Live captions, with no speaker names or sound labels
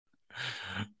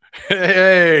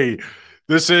Hey,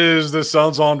 this is the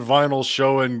Sounds on Vinyl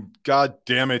show, and god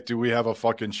damn it, do we have a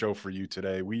fucking show for you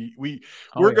today. Oh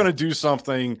we're yeah. gonna do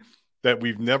something that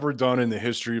we've never done in the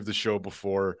history of the show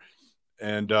before,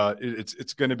 and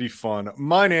it's gonna be fun.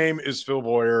 My name is Phil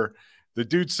Boyer. The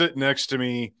dude sitting next to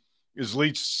me is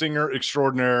lead singer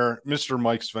extraordinaire, Mr.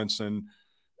 Mike Svensson,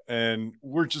 and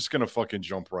we're just gonna fucking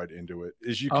jump right into it.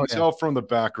 As you Oh can yeah. tell from the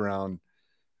background,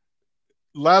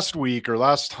 last week or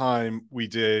last time we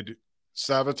did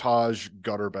Savatage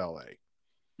Gutter Ballet.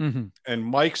 Hmm. And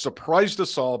Mike surprised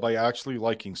us all by actually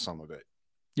liking some of it.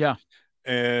 Yeah.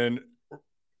 And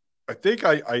I think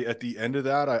I at the end of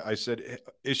that, I said,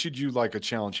 issued you like a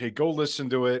challenge. Hey, go listen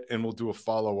to it and we'll do a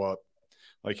follow up.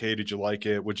 Like, hey, did you like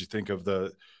it? What'd you think of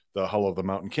the Hull of the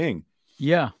Mountain King?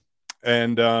 Yeah.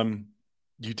 And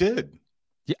you did.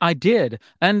 Yeah, I did.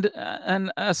 And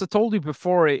as I told you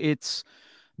before, it's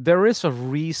there is a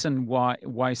reason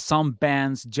why some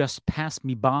bands just pass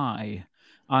me by.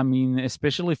 I mean,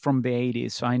 especially from the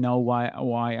 80s. I know why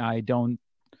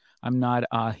I'm not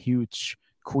a huge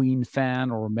Queen fan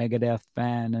or Megadeth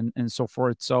fan and so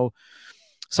forth. So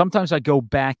sometimes I go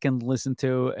back and listen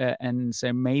to and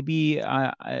say maybe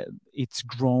it's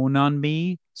grown on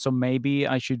me, so maybe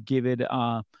I should give it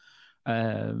uh,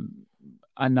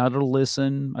 another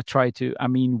listen. I try to. I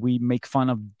mean, we make fun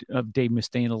of Dave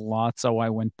Mustaine a lot, so I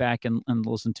went back and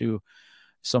listened to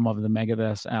some of the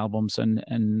Megadeth albums,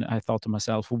 and I thought to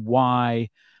myself, why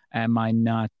am I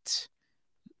not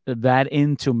that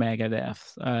into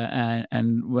Megadeth?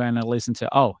 And when I listen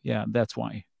to, oh yeah, that's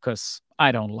why, because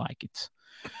I don't like it.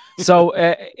 So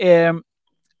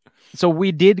so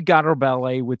we did Gutter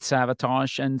Ballet with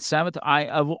Savatage, and Savatage.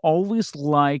 I've always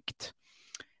liked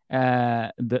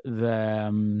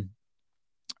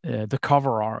the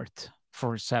cover art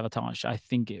for Savatage. I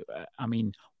think, I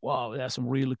mean, wow, there's some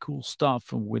really cool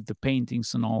stuff with the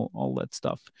paintings and all that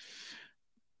stuff.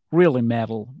 Really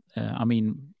metal. I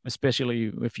mean,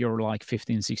 especially if you're like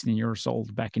 15, 16 years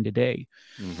old back in the day.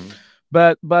 Mm-hmm.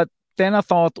 But then I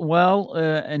thought, well,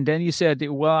 and then you said,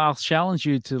 well, I'll challenge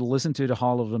you to listen to the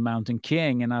Hall of the Mountain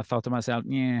King, and I thought to myself,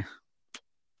 yeah,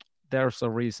 there's a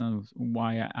reason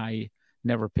why I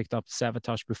never picked up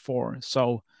Savatage before.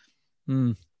 So,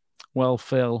 mm, well,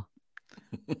 Phil,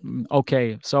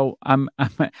 okay. So I'm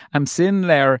sitting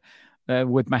there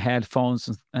with my headphones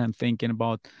and thinking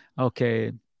about,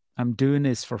 okay, I'm doing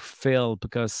this for Phil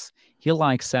because he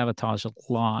likes Savatage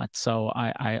a lot. So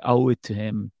I owe it to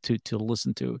him to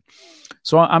listen to.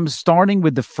 So I'm starting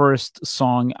with the first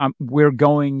song. We're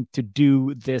going to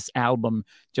do this album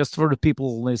just for the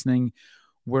people listening.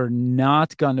 We're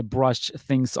not going to brush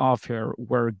things off here.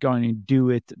 We're going to do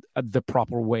it the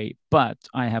proper way. But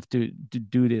I have to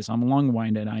do this. I'm long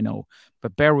winded, I know,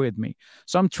 but bear with me.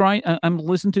 So I'm trying. I'm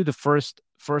listening to the first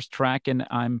track, and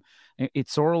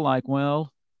It's sort of like,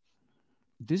 well,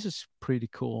 this is pretty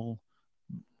cool,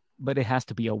 but it has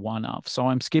to be a one off. So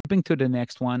I'm skipping to the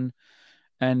next one,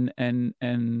 and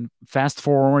fast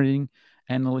forwarding,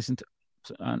 and listen to.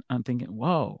 So I'm thinking,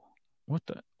 whoa, what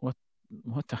the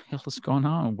what the hell is going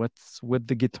on? What's with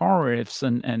the guitar riffs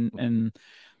and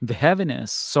the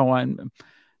heaviness? So I'm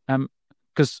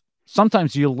because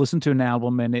sometimes you'll listen to an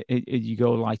album and you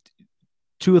go like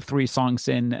two or three songs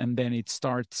in, and then it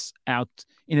starts out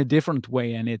in a different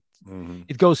way, and Mm-hmm.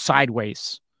 it goes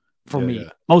sideways for Yeah, me yeah.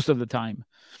 most of the time.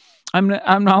 I'm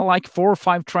not like four or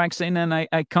five tracks in, and I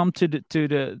come to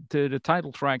the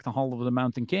title track, "The Hall of the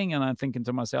Mountain King," and I'm thinking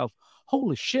to myself,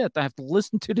 "Holy shit! I have to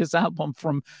listen to this album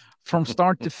from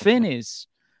start to finish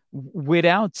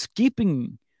without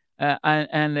skipping."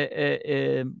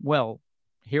 Well,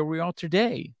 here we are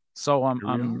today. So Here we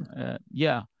are.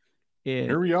 yeah, uh,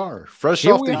 Here we are. Fresh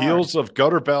here off we the are. heels of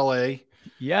Gutter Ballet.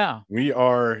 Yeah. We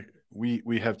are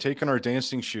we have taken our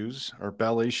dancing shoes, our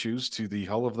ballet shoes, to the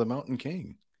Hell of the Mountain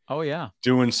King, Oh yeah.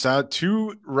 doing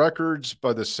two records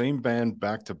by the same band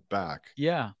back to back.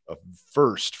 Yeah. A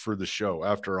first for the show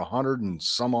after 100 and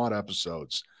some odd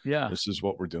episodes. Yeah. This is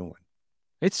what we're doing.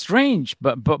 It's strange,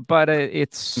 but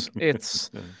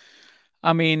it's.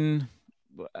 I mean,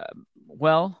 uh,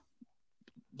 well,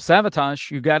 Savatage,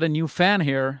 you got a new fan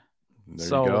here. There you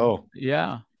So go.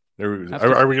 yeah, There, have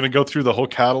to. are we going to go through the whole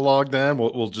catalog then?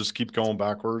 We'll just keep going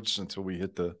backwards until we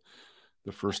hit the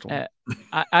first one.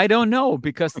 Uh, I don't know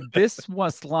because this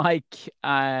was like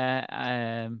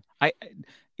I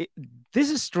it, this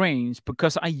is strange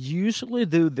because I usually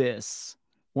do this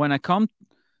when I come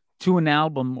to an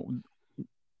album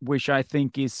which I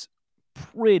think is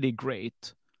pretty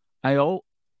great. I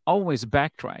always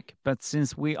backtrack, but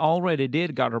since we already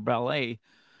did Gutter Ballet,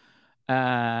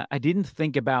 I didn't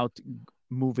think about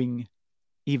moving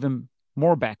even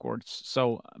more backwards.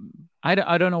 So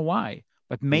I don't know why,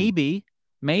 but Hmm.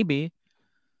 maybe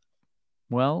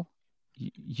well,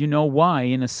 you know why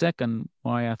in a second.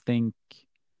 Why I think.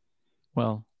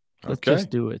 Well, let's Okay. just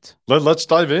do it. Let's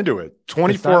dive into it. Let's dive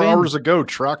 24 in. hours ago,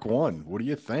 track one. What do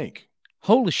you think?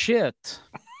 Holy shit!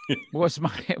 Was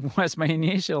my was my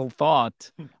initial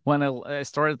thought when I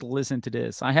started to listen to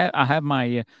this. I have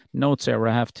my notes here.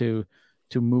 I have to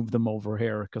move them over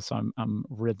here because I'm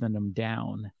writing them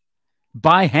down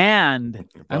by hand.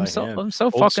 I'm By so hand. I'm so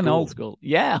Old fucking old school. school.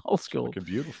 Yeah, old It's school. fucking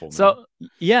beautiful, man. So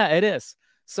yeah, it is.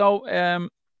 So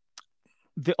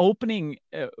the opening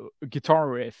guitar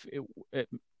riff it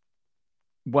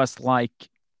was like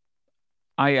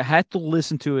I had to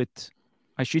listen to it.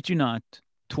 I shit you not,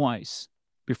 twice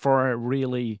before I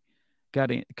really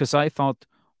got in because I thought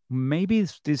maybe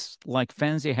it's this like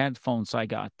fancy headphones I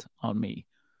got on me,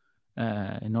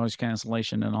 noise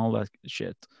cancellation and all that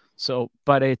shit. So,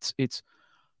 but it's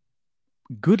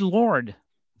good lord,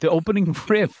 the opening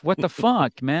riff. What the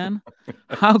fuck, man?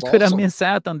 How It's could I awesome. miss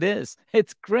out on this?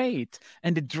 It's great,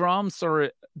 and the drums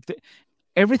are the,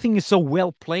 everything is so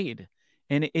well played,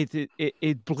 and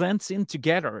it blends in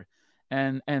together.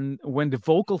 And when the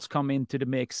vocals come into the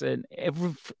mix, and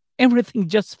everything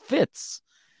just fits.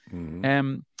 Hmm.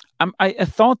 Um, I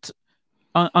thought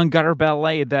on Gutter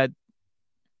Ballet that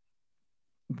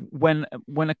when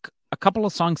a couple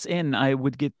of songs in, I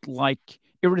would get like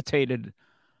irritated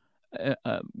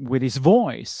with his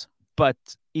voice, but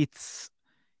it's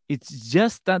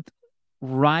just that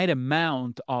right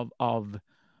amount of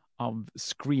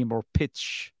scream or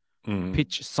Hmm.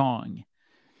 pitch song.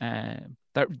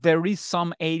 There is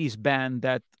some 80s band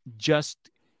that just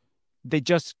they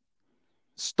just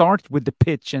start with the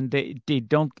pitch and they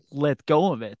don't let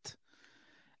go of it.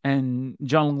 And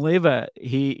John Leva,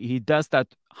 he does that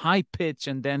high pitch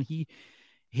and then he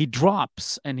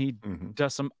drops and he Hmm.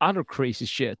 does some other crazy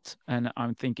shit. And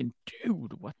I'm thinking,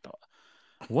 dude,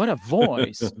 what a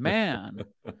voice, man.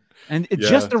 And it's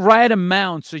just Yeah. the right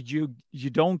amount so you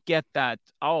don't get that,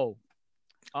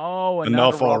 another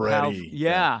Enough Rob Half. already.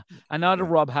 Yeah. Yeah, another Yeah.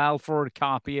 Rob Halford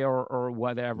copy or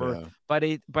whatever. Yeah.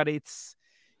 But it's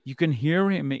you can hear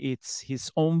him. It's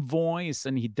his own voice,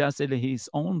 and he does it in his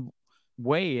own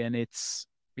way, and it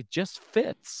just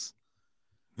fits.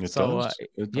 It So does.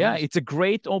 It yeah, does. it's a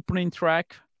great opening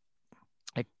track.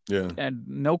 I, Yeah. and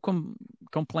no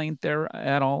complaint there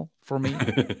at all for me.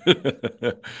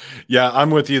 Yeah, I'm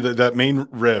with you. That main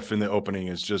riff in the opening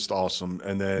is just awesome.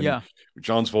 And then Yeah,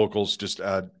 John's vocals just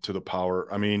add to the power.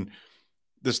 I mean,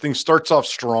 this thing starts off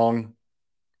strong, yeah.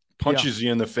 punches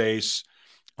you in the face.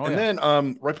 Oh And yeah.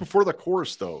 then right before the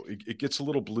chorus, though, it gets a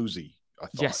little bluesy, I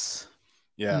thought. Yes.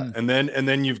 Yeah. Mm, And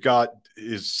then you've got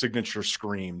his signature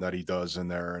scream that he does in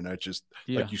there. And it just,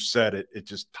 like yeah. you said, it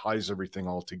just ties everything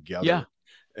all Yeah. together.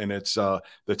 And it's the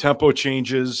tempo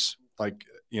changes, like,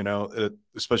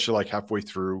 especially like halfway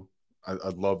through. I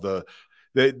love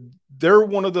they they're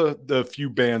one of the few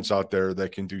bands out there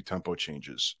that can do tempo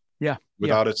changes Yeah. Yeah.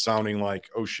 without it sounding like,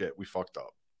 oh shit, we fucked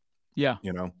up, Yeah.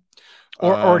 you know?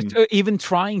 Or Um, even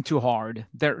trying too hard. yeah,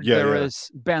 There yeah.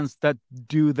 is bands that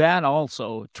do that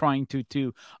also, trying to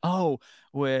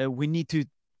we need to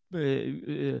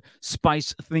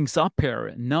spice things up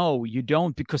here. No, you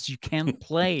don't because you can't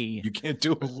play. You can't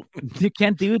do it. You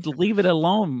can't do it. Leave it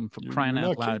alone for You're crying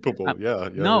out not loud. capable. Yeah, yeah,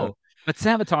 yeah. No, but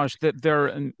Savatage, that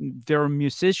there are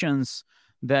musicians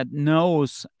that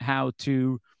knows how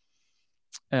to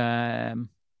um,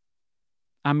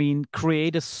 I mean,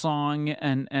 create a song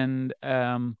and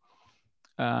um,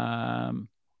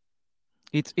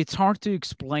 it's hard to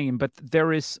explain, but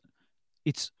there is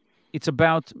it's it's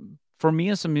about for me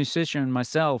as a musician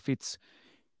myself. It's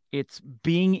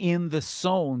being in the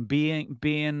zone,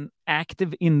 being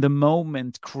active in the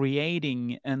moment,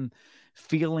 creating and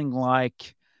feeling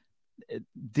like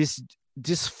this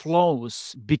this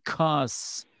flows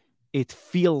because it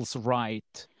feels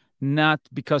right, not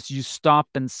because you stop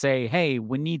and say, hey,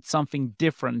 we need something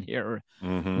different here, we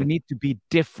Hmm. need to be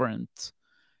different.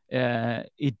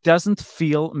 It doesn't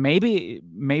feel, maybe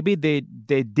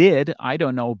they did, I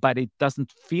don't know, but it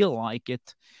doesn't feel like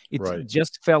it. It Right.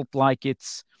 just felt like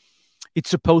it's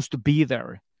supposed to be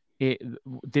there. It,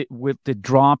 with the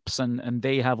drops and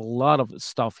they have a lot of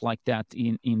stuff like that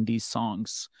in these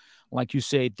songs, like you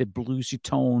say, the bluesy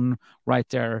tone right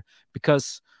there,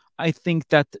 because I think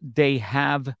that they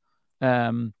have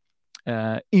um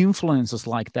influences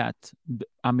like that.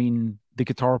 I mean, the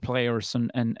guitar players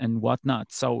and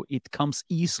whatnot, so it comes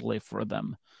easily for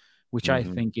them, which I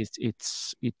Hmm. think is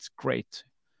it's great.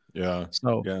 Yeah,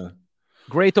 So yeah.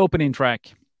 great opening track.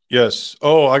 Yes.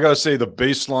 Oh, I gotta say the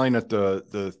bass line at the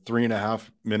 3.5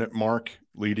 minute mark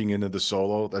leading into the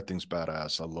solo, that thing's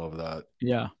badass. I love that.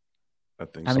 Yeah. That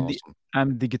I thing's mean,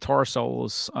 awesome. the guitar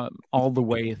solos all the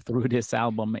way through this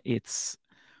album. It's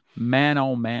man,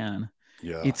 oh man.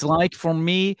 Yeah. It's like for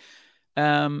me,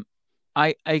 um,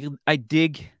 I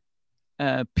dig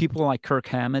people like Kirk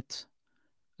Hammett,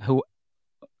 who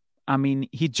I mean,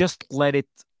 he just lets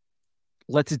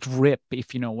it rip,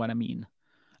 if you know what I mean.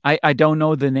 I don't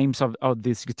know the names of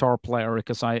this guitar player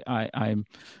because I'm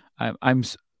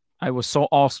I was so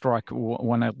awestruck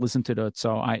when I listened to that.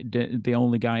 So the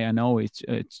only guy I know is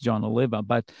it's John Oliva.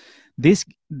 But this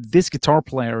guitar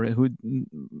player who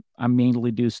I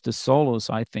mainly does the solos,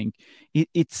 I think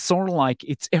it's sort of like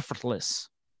it's effortless.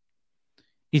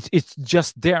 It's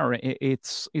just there.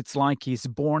 It's like he's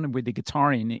born with the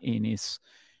guitar in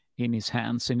his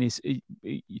hands, and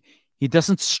he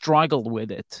doesn't struggle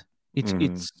with it. It's Hmm.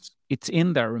 it's it's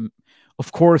in there.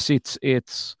 Of course,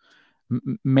 it's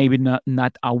maybe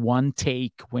not a one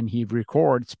take when he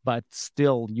records, but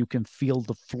still you can feel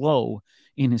the flow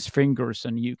in his fingers,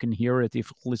 and you can hear it if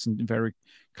you listen very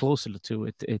closely to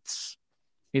it.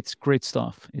 It's great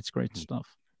stuff. It's great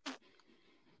stuff.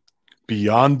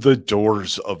 Beyond the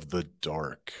Doors of the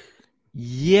Dark.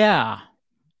 Yeah,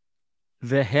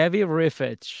 the heavy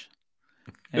riffage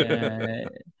uh,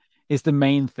 is the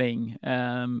main thing.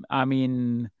 I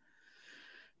mean,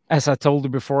 as I told you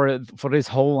before, for this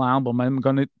whole album, I'm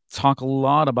going to talk a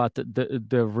lot about the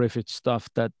riffage stuff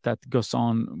that goes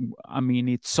on. I mean,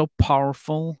 it's so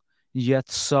powerful yet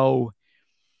so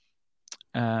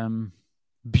um,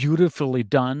 beautifully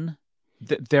done.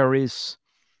 There is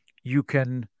you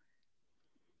can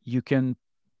you can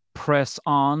press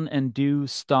on and do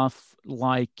stuff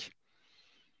like,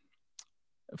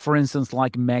 for instance,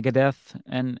 like Megadeth,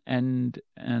 and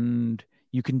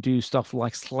you can do stuff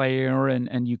like Slayer,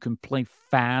 and you can play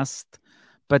fast,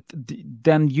 but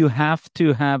then you have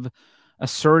to have a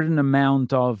certain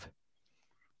amount of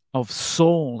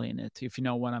soul in it, if you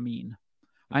know what I mean.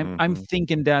 I'm Hmm.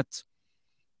 thinking that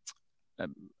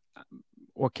um,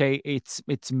 okay, it's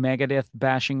Megadeth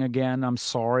bashing again. I'm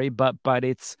sorry, but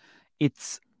it's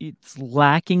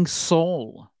lacking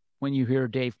soul when you hear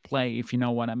Dave play, if you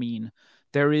know what I mean.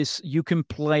 There is you can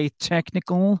play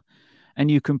technical and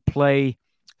you can play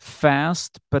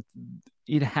fast, but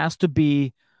it has to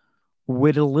be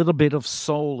with a little bit of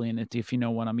soul in it, if you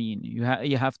know what I mean. You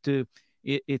have to.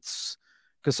 It's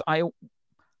because I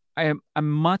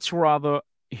much rather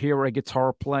hear a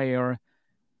guitar player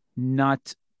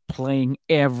not playing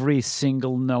every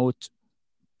single note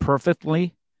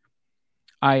perfectly.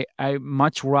 I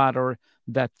much rather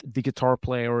that the guitar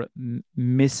player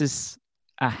misses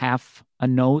a half a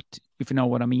note, if you know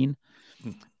what I mean,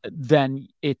 then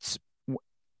it's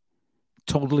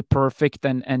totally perfect,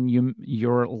 and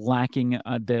you're lacking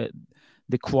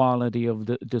the quality of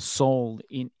the soul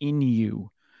in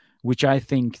you, which I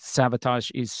think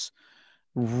Savatage is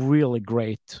really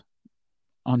great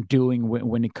on doing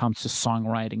when it comes to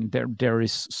songwriting. There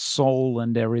is soul,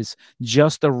 and there is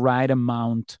just the right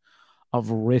amount of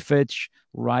riffage,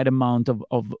 right amount of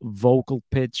vocal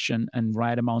pitch, and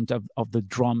right amount of the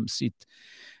drums. It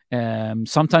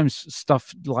sometimes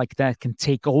stuff like that can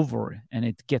take over, and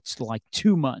it gets like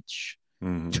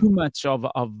Hmm. too much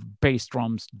of bass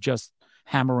drums just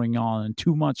hammering on, and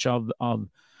too much of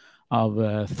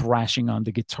thrashing on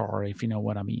the guitar, if you know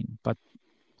what I mean. But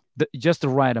just the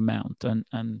right amount,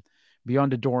 and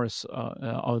Beyond the Doors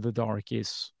of the Dark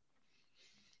is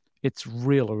it's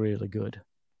really really good.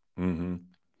 Hmm.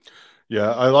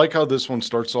 Yeah, I like how this one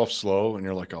starts off slow and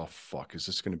you're like, oh fuck, is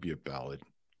this gonna be a ballad?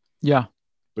 Yeah,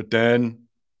 But then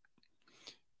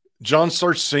John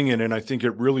starts singing, and I think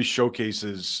it really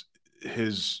showcases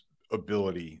his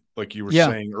ability, like you were yeah,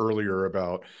 saying earlier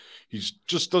about he's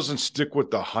just doesn't stick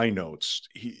with the high notes.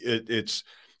 It's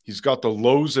he's got the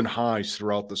lows and highs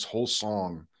throughout this whole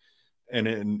song,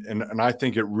 and I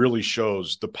think it really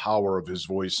shows the power of his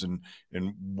voice and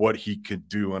what he could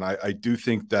do. And I do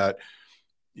think that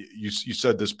you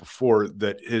said this before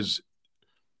that his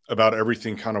about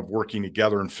everything kind of working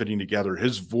together and fitting together.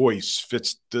 His voice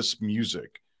fits this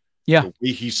music. yeah, The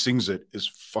way he sings it is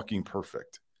fucking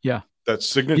perfect. yeah, That Y-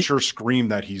 signature scream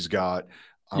that he's got,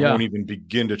 I won't yeah, even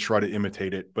begin to try to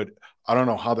imitate it, but I don't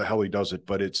know how the hell he does it,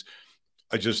 but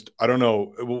I don't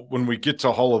know. When we get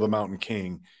to Hall of the Mountain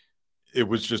King, it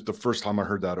was just the first time I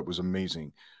heard that. It was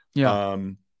amazing. yeah,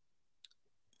 Um,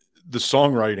 the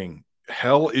songwriting,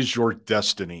 hell is your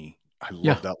destiny. I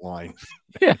yeah, love that line.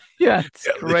 yeah, yeah. It's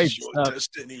Hell is great your stuff.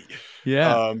 destiny.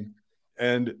 Yeah, Um,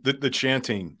 and the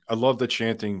chanting, I love the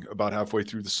chanting about halfway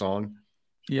through the song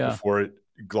yeah, before it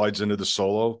glides into the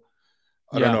solo.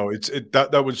 I don't Yeah. know.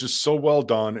 That was just so well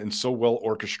done and so well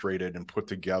orchestrated and put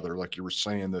together. Like you were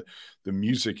saying, the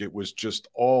music, it was just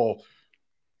all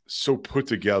so put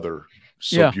together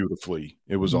so Yeah. beautifully.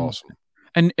 It was Mhm. awesome.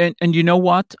 And you know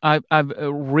what? I've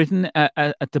written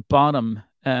at the bottom,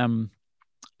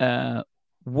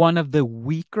 one of the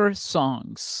weaker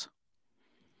songs,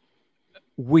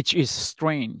 which is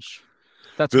strange.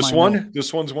 That's my note.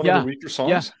 This one's one of the Yeah, weaker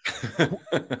yeah. songs.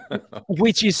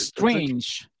 Which is That's interesting.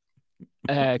 strange?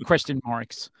 Question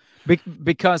marks.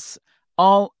 Because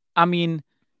all I mean,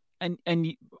 and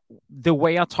the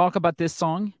way I talk about this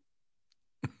song,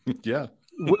 Yeah.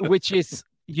 which is,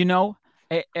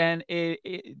 and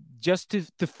just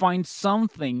to find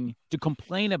something to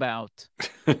complain about,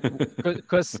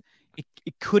 because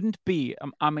it couldn't be.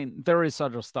 I mean, there is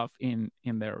other stuff in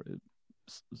there,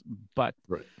 but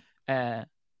Right. uh,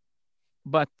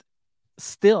 but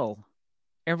still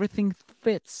everything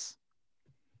fits,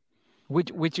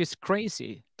 which is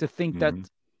crazy to think that. Mhm.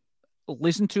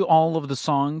 Listen to all of the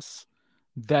songs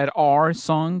that are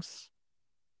songs.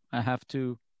 I have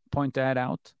to point that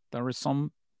out. There is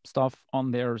some stuff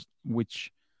on there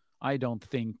which I don't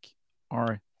think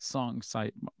are songs.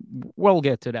 I We'll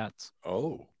get to that.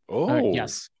 Oh. Oh.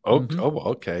 Yes. Oh, Hmm. oh,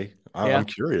 okay. Yeah. I'm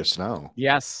curious now.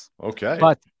 Yes. Okay.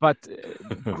 But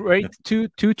great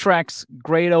two tracks,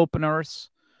 great openers.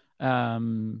 Okay,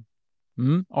 All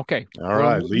we're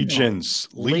right. moving on. Legions.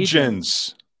 Legends.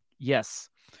 Legions. Yes.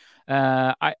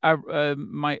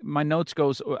 My notes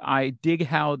goes. I dig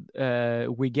how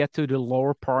we get to the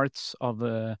lower parts of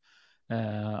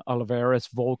Oliveira's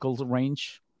vocal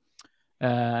range,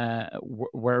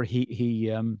 where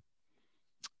he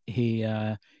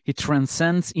he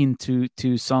transcends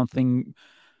into something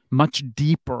much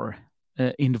deeper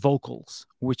in vocals,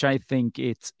 which I think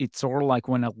it's sort of like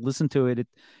when I listen to it.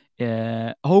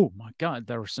 Oh my God,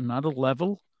 there's another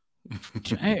level.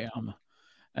 Damn.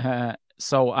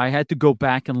 So I had to go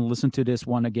back and listen to this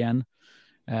one again.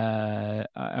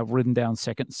 I've written down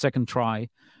second try.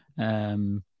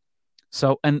 Um,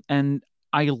 and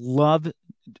I love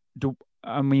the.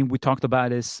 I mean, we talked about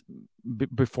this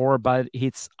before, but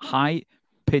his high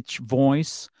pitch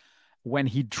voice when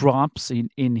he drops in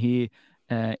the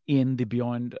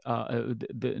beyond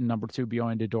the number two,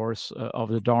 beyond the doors of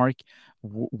the dark,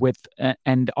 with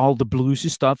and all the bluesy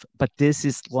stuff. But this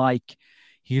is like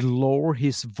he lower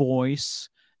his voice,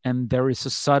 and there is a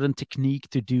sudden technique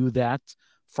to do that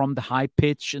from the high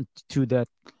pitch and to the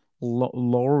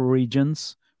lower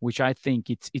regions, which I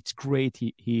think it's great.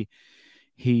 He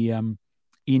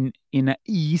in an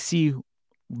easy,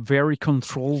 very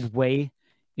controlled way,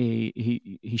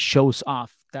 he shows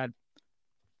off that,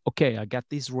 okay, I got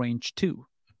this range too,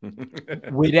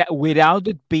 without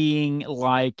it being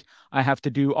like I have to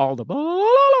do all the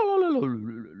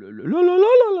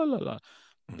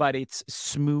but it's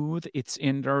smooth, it's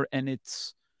in there, and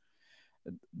it's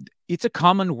a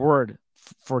common word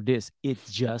for this. It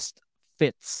just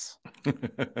fits.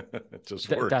 It just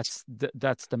works.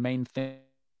 That's the main thing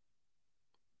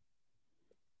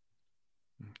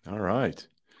All right.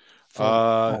 for Uh,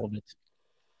 all of it.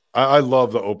 I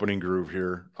love the opening groove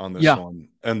here on this Yeah. one,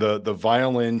 and the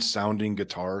violin sounding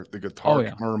guitar. The Oh guitar yeah.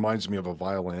 kind of reminds me of a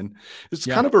violin. It's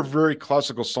Yeah. kind of a very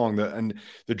classical song that, and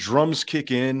the drums kick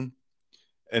in,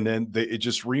 and then it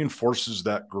just reinforces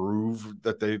that groove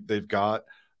that they've got.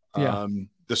 Yeah.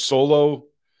 The solo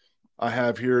I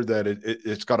have here that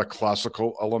it's got a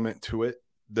classical element to it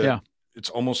that Yeah. it's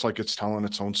almost like it's telling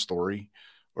its own story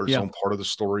or its Yeah. own part of the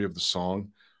story of the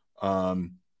song.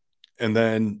 Um, and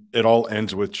then it all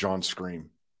ends with John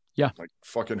scream, Yeah. like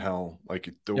fucking hell,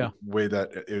 like the Yeah. way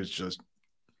that it was just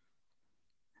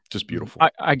Mhm. beautiful.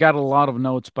 I got a lot of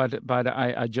notes, but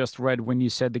I just read when you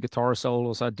said the guitar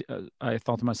solos. I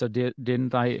thought to myself,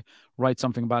 didn't I write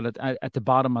something about it? At the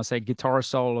bottom, I say guitar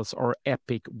solos are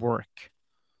epic work.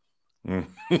 Mm.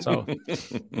 So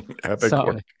Epic so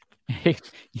work.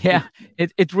 yeah,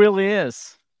 it really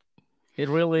is. It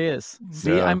really is.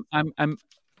 See, Yeah.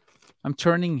 I'm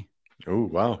turning Oh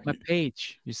wow. my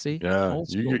page. You see, Yeah. old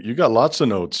You school. you got lots of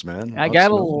notes, man. I Lots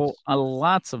got of notes.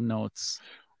 lots of notes.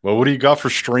 Well, what do you got for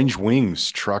Strange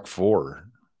Wings, track 4?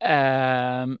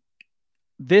 Um,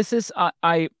 this is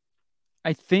I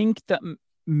think that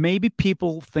maybe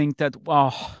people think that,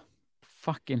 oh,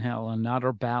 fucking hell,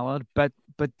 another ballad, but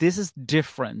this is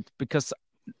different because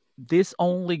this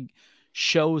only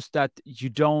shows that you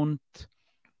don't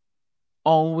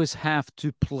always have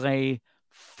to play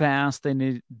fast, and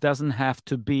it doesn't have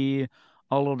to be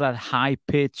all of that high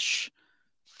pitch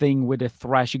thing with a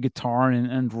thrashy guitar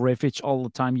and riffage all the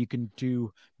time. You can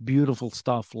do beautiful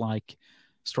stuff like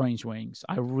Strange Wings.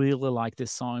 I really like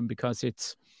this song because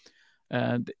it's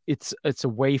a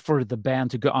way for the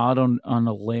band to go out on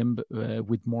a limb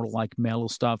with more like mellow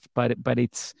stuff, but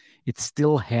it's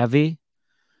still heavy,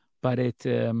 but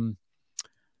uh,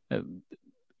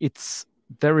 it's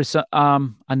there is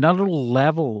another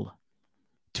level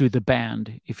to the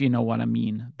band, if you know what I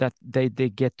mean. That they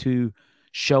get to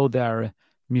show their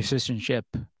musicianship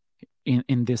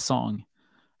in this song,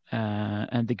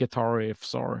 and the guitar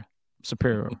riffs are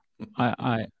superior.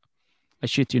 I I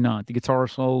shit you not. The guitar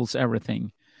solos,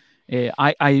 everything.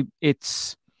 I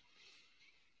it's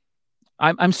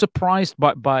I'm surprised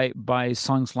by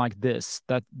songs like this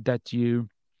that you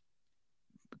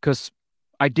because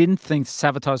I didn't think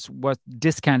Savatage was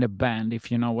this kind of band, if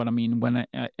you know what I mean, when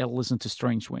I listened to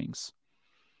Strange Wings.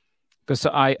 Because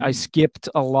I Hmm. skipped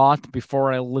a lot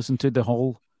before I listened to the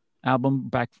whole album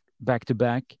back to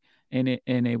back, and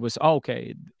it was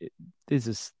okay. This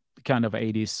is kind of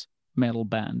 80s metal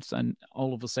bands, and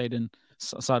all of a sudden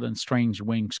Strange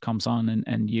Wings comes on,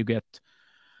 and you get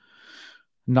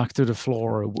knocked to the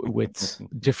floor with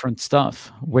different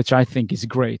stuff, which I think is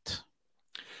great.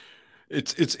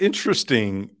 It's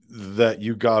interesting that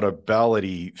you got a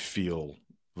ballady feel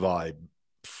vibe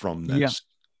from Yeah, this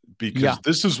yeah, because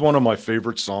this is one of my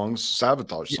favorite songs,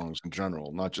 Sabotage yeah, songs in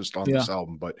general, not just on yeah, this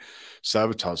album, but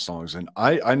Sabotage songs. And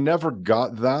I never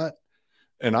got that,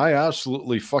 and I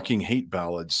absolutely fucking hate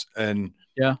ballads. And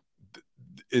yeah.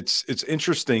 it's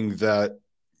interesting that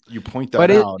you point But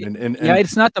that out. yeah, And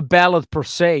it's not a ballad per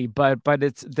se, but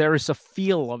it's there is a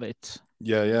feel of it.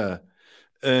 yeah, yeah.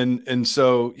 And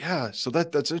so yeah, so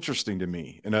that's interesting to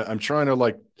me, and I'm trying to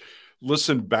like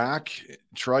listen back,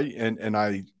 try and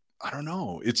I don't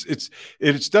know.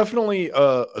 It's definitely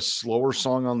a slower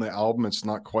song on the album. It's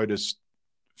not quite as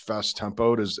fast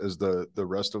tempoed as the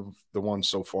rest of the ones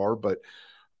so far, but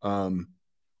um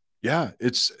yeah,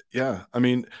 it's yeah. I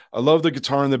mean, I love the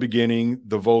guitar in the beginning,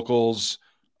 the vocals.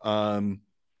 Um,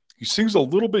 he sings a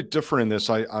little bit different in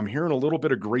this. I'm hearing a little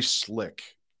bit of Grace Slick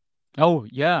Oh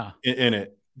yeah, in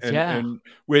it, yeah, and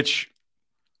which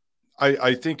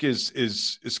I think is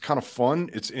kind of fun.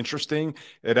 It's interesting.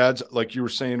 It adds, like you were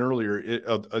saying earlier,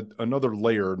 another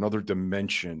layer, another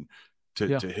dimension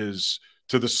yeah, to his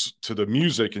to this to the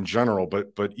music in general,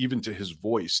 but even to his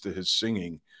voice, to his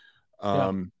singing,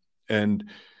 yeah, and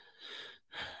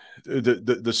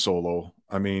the solo.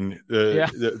 I mean, yeah.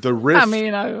 the I riff.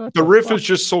 mean, what The the riff fuck? is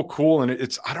just so cool, and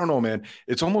it's I don't know, man.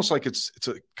 It's almost like it's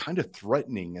a kind of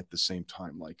threatening at the same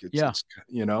time. Like Yeah,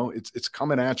 it's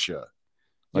coming at you,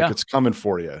 like yeah, it's coming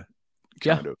for you,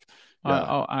 yeah. kind of. I, Yeah,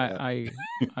 oh, yeah.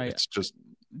 I, It's just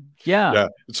yeah, yeah.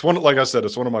 It's one like I said,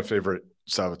 it's one of my favorite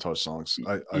Savatage songs.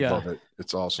 I yeah. love it.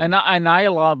 It's awesome. And I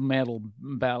love metal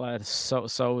ballads,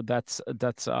 so that's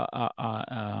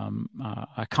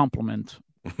a compliment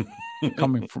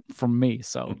coming from me.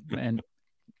 So and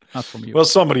not from you. Well,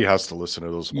 somebody has to listen to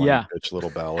those whiny Yeah. bitch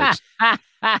little ballads.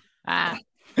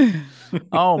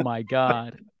 Oh my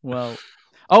god. Well,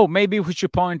 oh, maybe we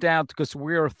should point out because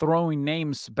we are throwing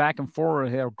names back and forth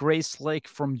here. Grace Lake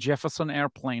from Jefferson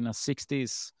Airplane, a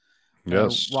 '60s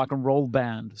Yes. rock and roll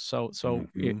band.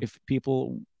 Mhm. If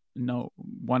people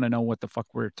want to know what the fuck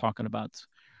we're talking about,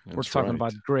 we're That's talking right.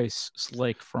 about Grace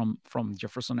Lake from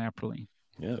Jefferson Airplane.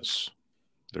 Yes.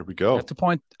 There we go. Have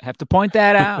to point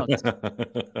that out.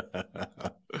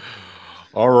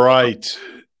 All right.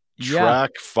 Yeah,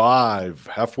 Track 5,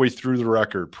 halfway through the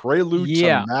record. Prelude to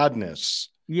yeah, Madness.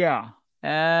 yeah.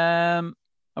 I've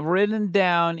written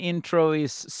down intro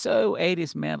is so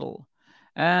 80s metal.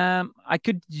 I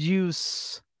could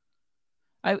use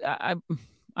I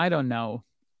I don't know.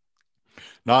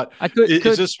 Not I could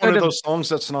is this one could of have those songs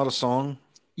that's not a song?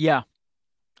 yeah,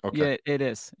 Okay. yeah, it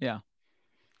is. Yeah.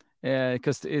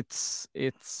 Because it's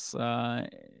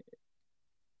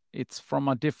from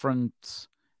a different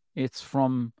it's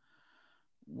from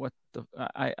what the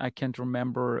I can't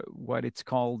remember what it's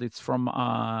called. It's from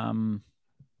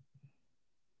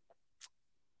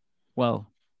well,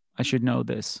 I should know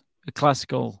this. A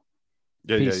classical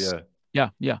Yeah, yeah, piece. yeah. Yeah,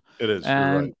 yeah. It is. You're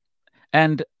And right.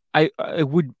 and I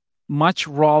would much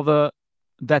rather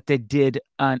that they did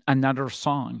another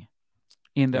song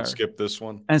in And there skip this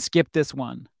one. and skip this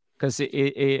one because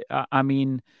I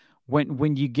mean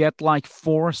when you get like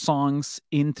four songs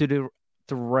into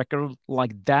the record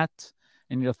like that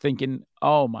and you're thinking,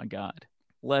 oh my god,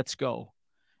 let's go,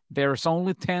 there's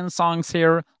only 10 songs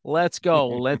here, let's go,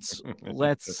 let's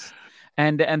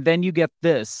and then you get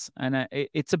this and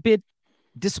it's a bit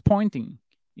disappointing,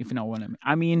 if you know what I mean.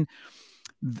 I mean,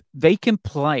 they can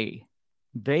play,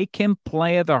 they can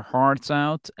play their hearts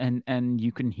out, and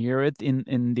you can hear it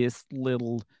in this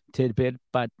little tidbit,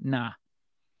 but nah,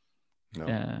 No.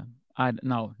 Uh, I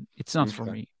no, it's not for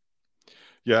Okay. me.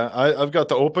 Yeah, I've got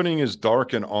the opening is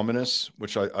dark and ominous,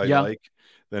 which I Yeah, like.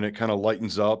 Then it kind of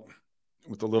lightens up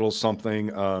with a little something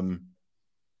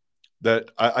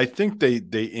that I think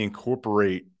they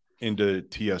incorporate into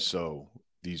TSO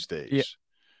these yeah, days. It's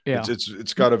yeah. it's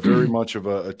it's got a very much of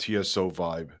a TSO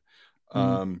vibe.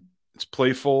 Mm, It's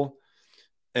playful,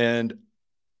 and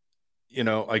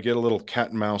I get a little cat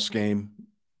and mouse game,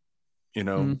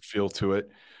 mm, feel to it.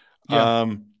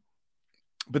 yeah.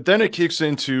 But then it kicks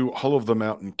into Hull of the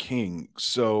Mountain King.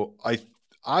 So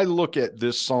I look at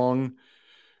this song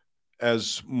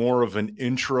as more of an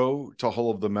intro to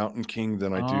Hull of the Mountain King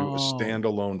than I do a Oh,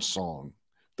 standalone song. all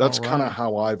That's kind of right.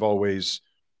 how I've always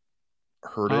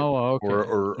heard it Oh, or okay.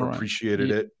 or All right.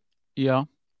 appreciated it. Yeah.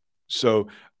 So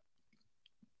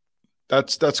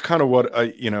that's kind of what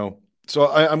so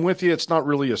I'm with you. It's not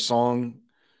really a song,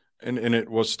 and it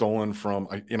was stolen from.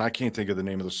 And I can't think of the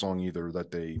name of the song either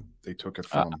that they took it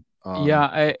Uh, from.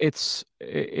 yeah, it's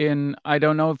in. I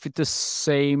don't know if it's the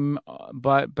same,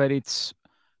 but it's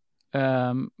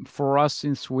for us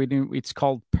in Sweden. It's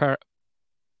called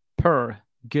Per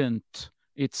Gunt.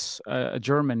 It's a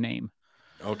German name.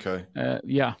 Okay,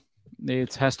 Yeah,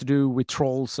 it has to do with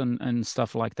trolls and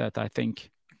stuff like that. I think.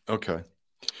 okay.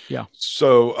 Yeah.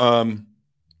 So,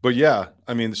 but yeah,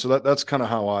 I mean, so that's kind of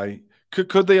how I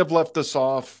could they have left this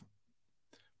off?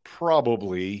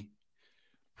 Probably,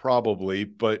 probably,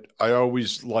 but I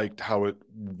always liked how it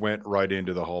went right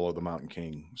into the Hall of the Mountain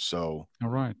King. All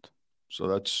right. So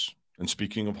that's and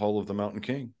speaking of Hall of the Mountain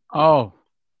King, Oh,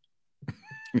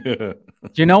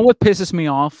 you know what pisses me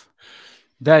off?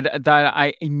 That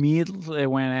I immediately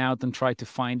went out and tried to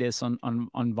find this on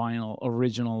vinyl,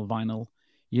 original vinyl.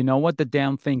 You know what the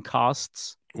damn thing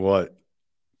costs? what?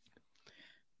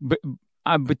 B-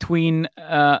 between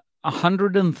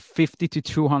 150 to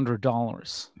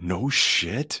 $200. No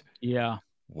shit. Yeah,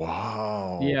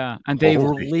 Wow. yeah, and they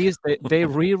Holy released it. cow. They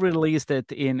re-released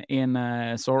it in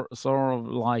sort of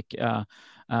like uh,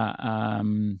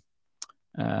 um,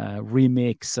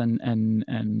 remix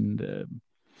and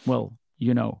well,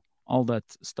 all that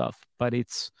stuff. But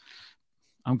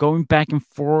I'm going back and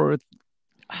forth.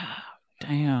 Ah,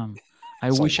 damn, I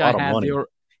It's a wish I lot of had money.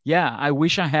 yeah, I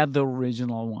wish I had the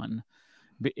original one.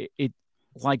 It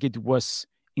like it was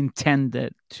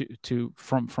intended to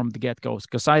from the get go,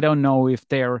 because I don't know if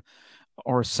they're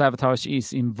or Savatage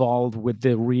is involved with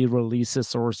the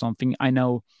re-releases or something. I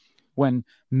know when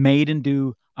Maiden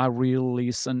do a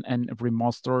re-release and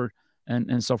remaster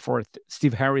and so forth,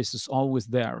 Steve Harris is always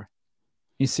there.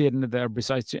 He's sitting there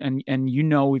besides you, and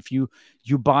if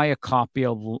you buy a copy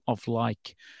of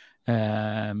like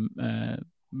um uh,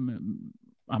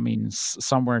 I mean,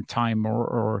 somewhere in time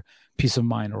or Peace of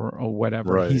Mind or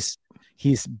whatever. Right.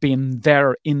 He's been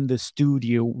there in the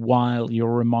studio while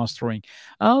you're remastering.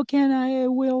 Oh, can I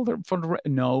will for the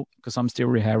no, because I'm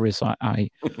still Harris.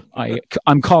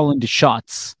 I'm calling the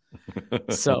shots.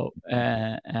 So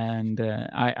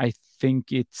I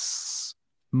think it's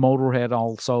Motorhead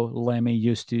also. Lemmy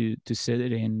used to sit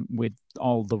in with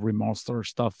all the remaster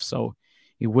stuff, so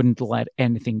he wouldn't let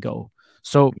anything go.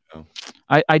 So Yeah.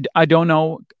 I don't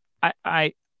know. I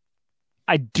I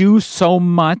I do so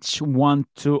much want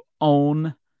to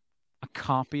own a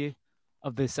copy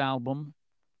of this album,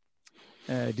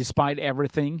 despite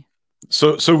everything.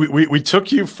 So we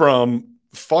took you from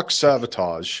fuck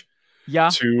Savatage Yeah,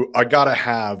 to I gotta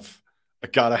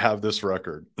have this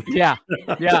record. yeah,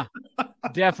 yeah.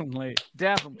 Definitely,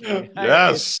 definitely.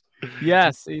 It's Yes.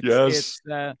 yes, Yes. it's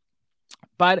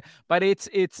but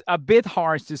it's a bit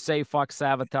harsh to say fuck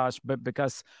Savatage, but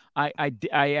because I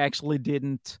actually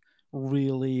didn't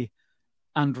really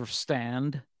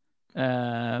understand,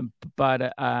 uh,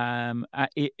 but I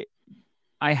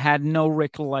had no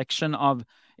recollection of,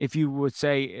 if you would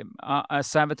say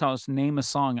Savatage name a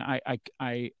song, I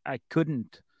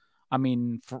couldn't. I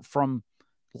mean, from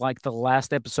like the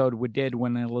last episode we did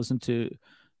when I listened to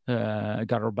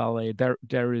Gutter Ballet,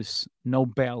 there is no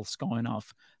bells going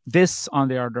off. This, on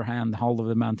the other hand, Hall of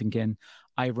the Mountain King,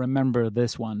 I remember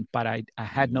this one, but I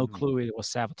had no Mm. clue it was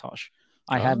Savatage.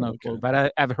 I had Oh, no clue, okay.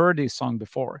 but I've heard this song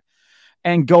before,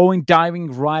 and going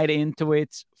diving right into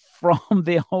it from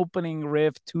the opening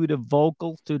riff to the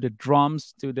vocals to the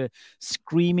drums to the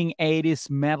screaming 80s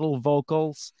metal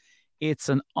vocals. It's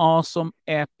an awesome,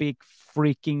 epic,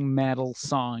 freaking metal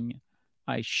song.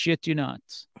 I shit you not.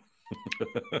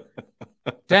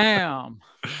 Damn.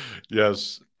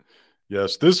 Yes.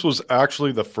 Yes. This was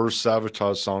actually the first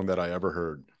Savatage song that I ever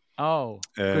heard. Oh,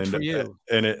 good And for you.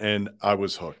 and I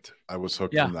was hooked. I was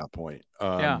hooked Yeah, from that point.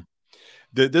 yeah,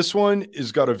 This one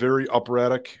has got a very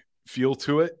operatic feel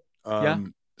to it. yeah.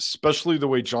 especially the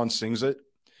way John sings it.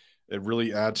 It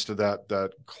really adds to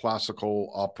that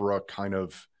classical opera kind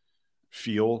of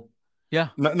feel. Yeah.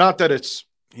 Not that it's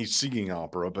he's singing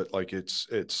opera, but like it's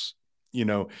you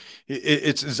know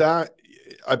it's is that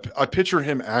I picture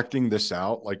him acting this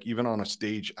out, like even on a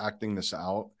stage, acting this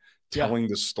out, Yeah. telling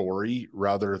the story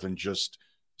rather than just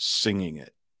singing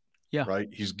it. Yeah. Right?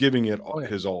 He's giving it Oh, yeah.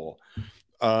 his all.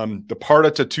 The part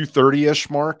at the 2:30 ish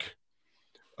mark,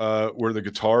 where the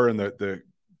guitar and the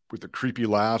with the creepy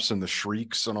laughs and the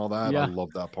shrieks and all that, I Yeah.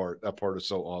 love that part. That part is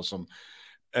so awesome.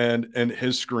 And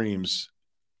his screams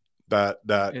that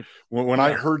It when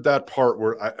I yeah. heard that part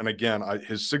where and again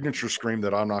his signature scream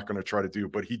that I'm not going to try to do,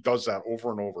 but he does that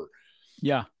over and over,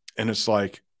 Yeah. and it's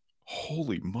like,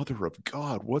 holy mother of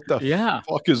God, what the Yeah.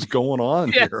 fuck is going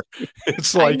on Yeah. here?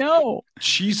 It's I like, know.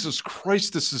 Jesus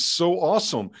Christ, this is so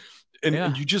awesome. And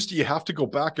Yeah. you have to go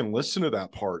back and listen to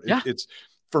that part. Yeah. It's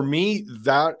for me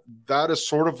that is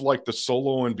sort of like the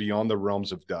solo and Beyond the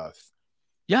Realms of Death.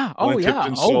 Yeah. Oh, Glenn yeah.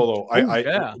 Tipton Oh, solo. oh,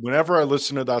 yeah. Whenever I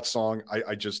listen to that song,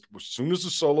 I just as soon as the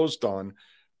solo's done,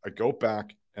 I go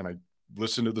back and I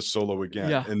listen to the solo again.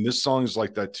 Yeah. And this song is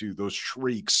like that too. Those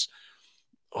shrieks.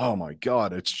 Oh my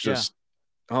God. It's Yeah. just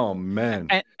oh man.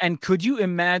 And could you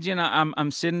imagine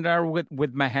I'm sitting there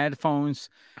with my headphones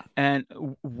and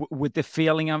with the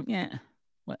feeling of, yeah,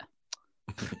 well,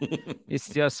 it's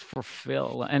just for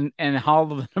Phil, and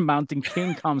Hall of the Mountain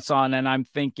King comes on, and I'm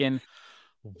thinking,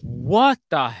 what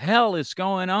the hell is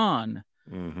going on?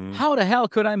 Mm-hmm. How the hell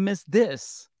could I miss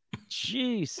this?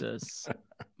 Jesus,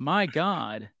 my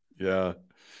God. Yeah.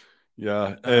 Yeah.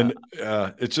 Uh, And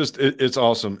it's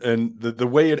awesome. And the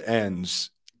way it ends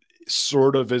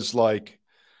sort of is like,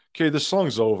 okay, this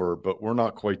song's over, but we're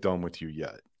not quite done with you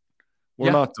yet. We're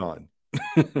yeah, not done.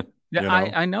 yeah. You know?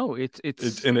 I know it's yeah,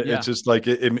 It's just like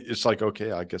it's like,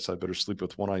 okay, I guess I better sleep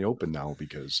with one eye open now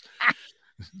because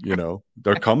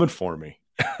they're coming for me.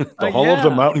 The Hall of the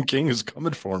yeah. Mountain King is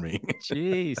coming for me.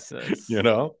 Jesus. you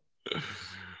know?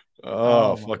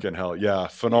 Oh, Oh my. fucking hell. Yeah.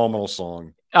 Phenomenal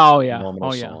song. Oh yeah. Phenomenal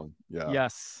Oh yeah. song. Yeah.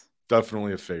 Yes.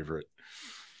 Definitely a favorite.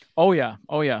 Oh yeah.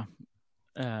 Oh yeah.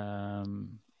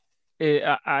 Um,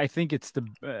 I think it's the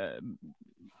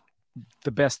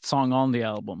best song on the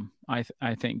album.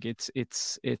 I think it's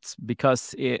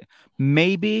because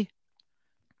maybe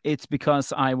it's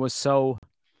because I was so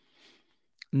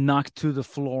knocked to the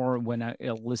floor when I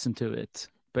listened to it,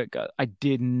 but I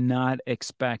did not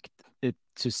expect it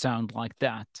to sound like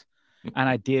that, and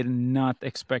I did not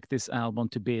expect this album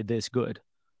to be this good.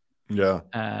 Yeah.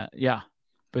 Yeah,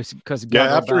 because Yeah. Gutter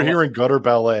After Ballet. hearing Gutter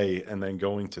Ballet and then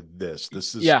going to this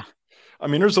is, Yeah. I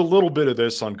mean, there's a little bit of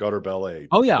this on Gutter Ballet,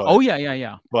 Oh yeah. but Oh yeah. Yeah.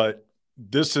 Yeah. but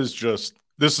this is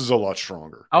a lot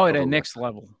stronger Oh, of the a next record.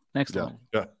 level. Next Yeah. level.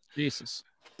 Yeah. Jesus.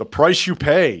 The Price You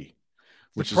Pay,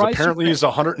 The which is price you apparently pay. is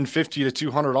 $150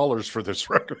 to $200 for this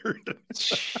record.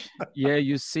 Yeah,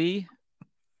 you see,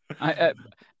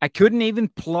 I couldn't even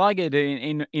plug it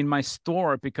in my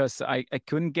store because I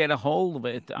couldn't get a hold of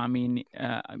it. I mean,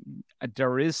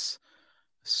 there is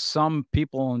some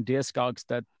people on Discogs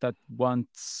that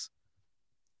wants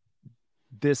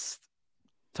this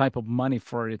type of money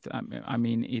for it. I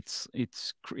mean, it's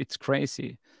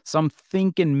crazy. So I'm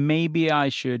thinking maybe I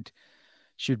should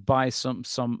buy some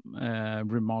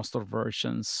remastered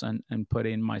versions and put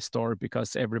in my store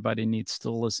because everybody needs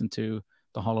to listen to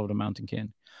the Hollow of the Mountain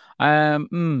King.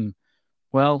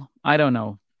 Well, I don't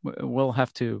know. We'll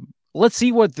have to let's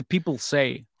see what the people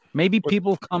say. Maybe What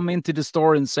people come into the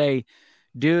store and say,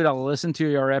 "Dude, I'll listen to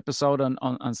your episode on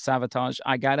Savatage.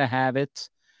 I gotta have it."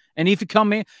 And if you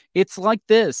come in, it's like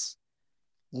this: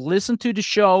 listen to the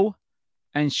show,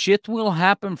 and shit will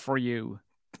happen for you.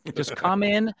 Just come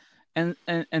in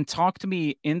and talk to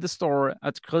me in the store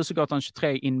at Krusegatan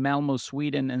 23 in Malmo,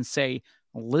 Sweden, and say,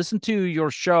 listen to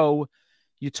your show.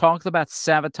 You talked about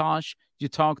Savatage. You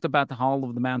talked about the Hall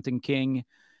of the Mountain King.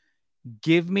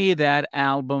 Give me that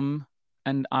album,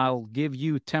 and I'll give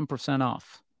you 10%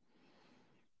 off.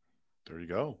 There you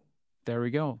go. There we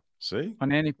go. See?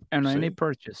 On any See?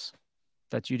 purchase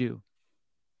that you do.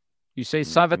 You say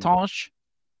Mhm. Savatage,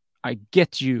 I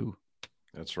get you.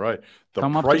 That's right. The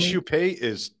Come up to Price me. You Pay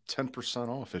is 10%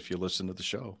 off if you listen to the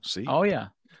show. See? Oh yeah.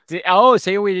 Oh,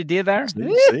 see what you did there?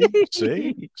 See? See?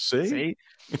 See? See? See?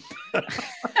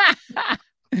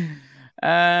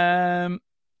 um,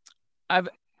 I've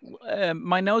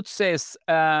my note says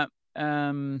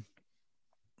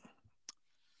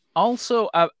also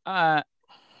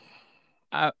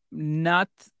not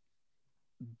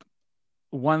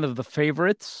one of the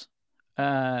favorites.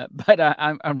 But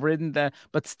I'm reading that,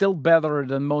 but still better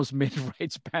than most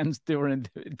mid-range bands during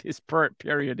this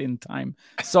period in time.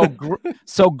 So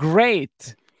so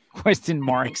great. question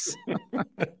marks.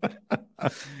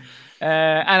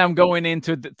 And I'm going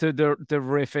into the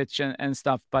riffage and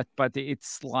stuff, but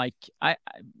it's like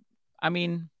I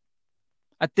mean,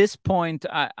 at this point,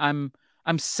 I'm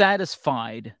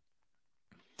satisfied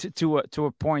to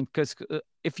a point, because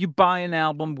if you buy an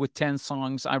album with 10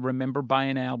 songs, I remember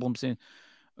buying albums in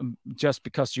just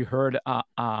because you heard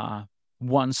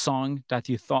one song that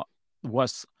you thought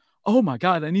was, oh my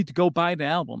god, I need to go buy the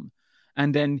album,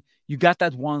 and then you got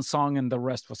that one song and the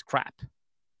rest was crap.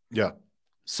 Yeah.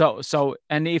 So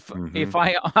and if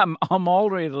I'm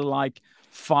already like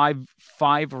five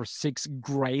or six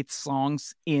great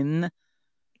songs in,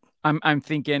 I'm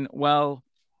thinking, well,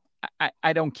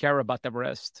 I don't care about the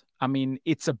rest. I mean,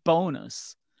 it's a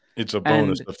bonus. It's a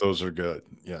bonus And if those are good.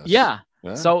 Yes. yeah,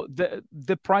 Yeah. so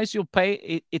the price you'll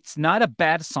pay, it's not a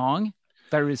bad song.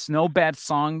 There is no bad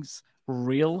songs,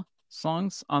 real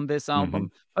songs on this Hmm.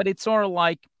 album, but it's sort of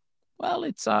like, well,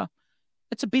 it's a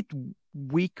bit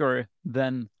weaker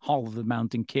than Hall of the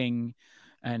Mountain King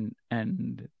and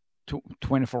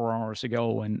 24 hours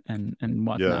ago and Yeah.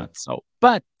 whatnot. So,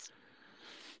 but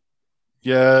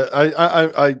Yeah.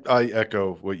 I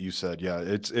echo what you said. Yeah.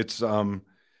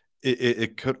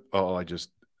 It could. Oh,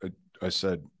 I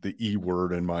said the E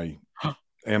word and my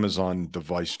Amazon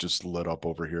device just lit up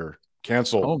over here.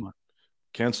 Cancel. oh my,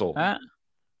 Cancel. uh,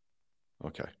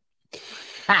 Okay.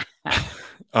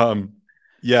 Um,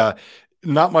 yeah,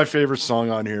 not my favorite song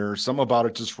on here. Something about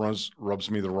it just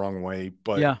rubs me the wrong way,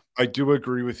 but yeah, I do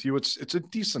agree with you. It's a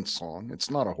decent song.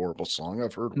 It's not a horrible song.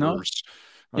 I've heard no, worse.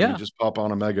 I mean, yeah, just pop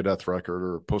on a Megadeth record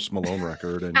or a Post Malone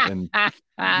record, and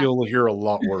you'll hear a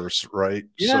lot worse, right?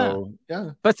 yeah, So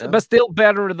yeah, yeah, but still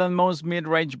better than most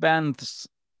mid-range bands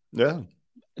yeah,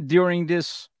 during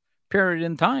this period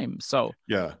in time. So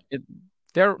yeah, it,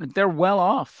 they're well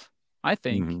off, I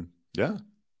think, yeah,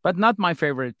 but not my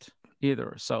favorite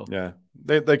either. So yeah.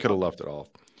 They could have left it off.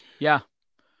 yeah,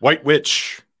 White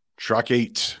Witch, track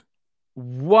 8.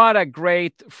 what a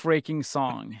great freaking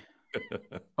song!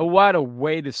 What a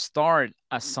way to start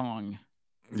a song.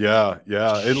 Yeah,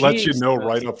 yeah. It lets you know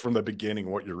right Jesus. up from the beginning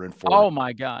what you're in for. Oh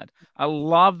my god. I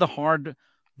love the hard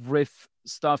riff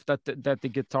stuff that the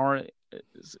guitar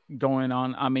is going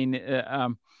on. I mean,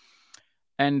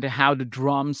 and how the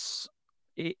drums,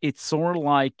 it's sort of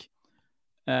like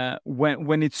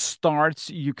when it starts,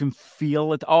 you can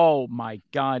feel it. Oh my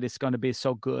god, it's going to be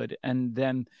so good. And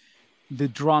then the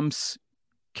drums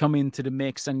come into the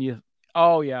mix and you,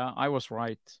 oh yeah, I was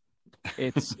right.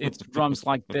 It's drums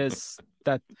like this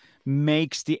that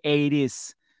makes the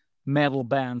 80s metal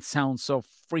band sound so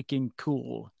freaking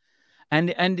cool.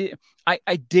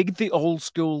 I dig the old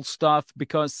school stuff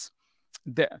because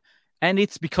the and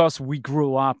it's because we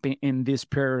grew up in this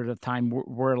period of time.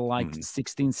 We're like Mhm.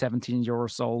 16, 17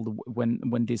 years old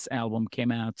when this album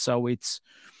came out. So it's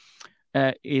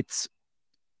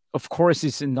of course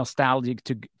it's nostalgic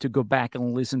to go back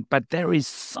and listen, but there is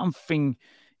something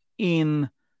in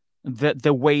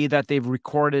the way that they've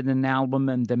recorded an album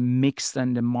and the mix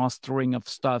and the mastering of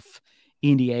stuff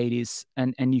in the 80s,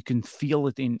 and you can feel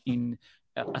it in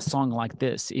a song like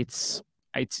this. It's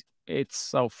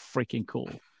so freaking cool.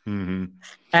 Mhm.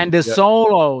 And the Yeah.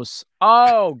 solos,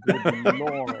 oh good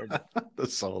lord, The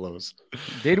solos.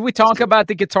 did we talk So about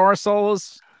the guitar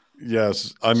solos?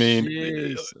 yes, I mean,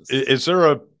 Jesus, is there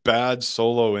a bad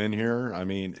solo in here? I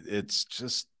mean,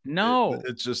 no,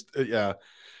 it's just yeah.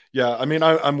 Yeah, I mean,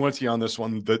 I'm with you on this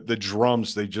one. The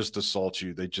drums, they just assault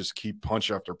you. They just keep punch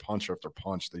after punch after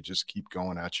punch. They just keep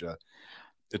going at you.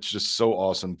 It's just so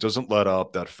awesome. Doesn't let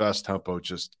up. That fast tempo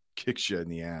just kicks you in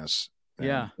the ass,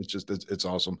 yeah, man. It's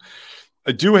awesome.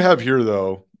 I do have here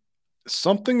though,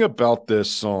 something about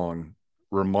this song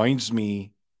reminds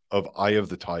me of Eye of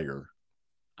the Tiger.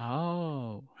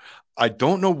 oh, I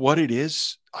don't know what it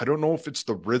is. I don't know if it's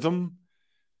the rhythm,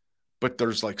 but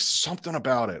there's like something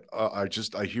about it.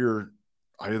 I hear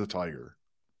Eye of the Tiger,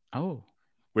 oh,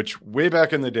 which way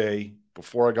back in the day,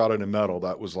 before I got into metal,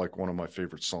 that was like one of my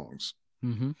favorite songs.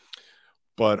 mm-hmm.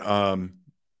 But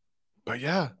but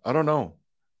yeah, I don't know.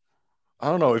 I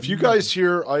don't know. If you Mm. guys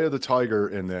hear Eye of the Tiger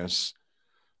in this,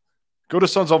 go to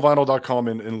sonsonvinyl.com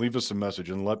and leave us a message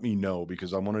and let me know,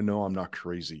 because I want to know I'm not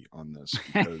crazy on this,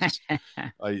 because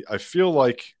I feel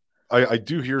like I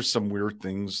do hear some weird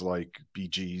things like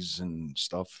BGs and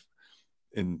stuff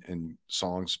in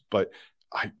songs, but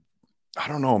I I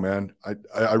don't know, man.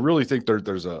 I really think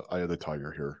there's a Eye of the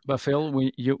Tiger here. But Phil,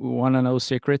 you want to know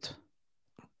secret?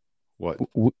 What?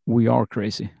 We are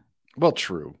crazy. Well,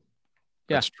 true.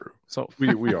 Yeah. That's true. So We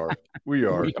are. We we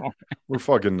are. are We're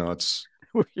fucking nuts.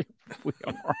 we, we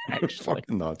are We're actually.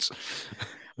 fucking nuts.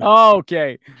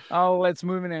 Okay. Oh, let's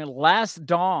move in. Last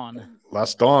Dawn.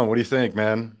 Last Dawn. What do you think,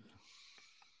 man?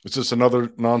 Is this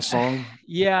another non-song?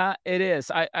 Yeah, it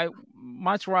is. I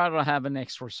much rather have an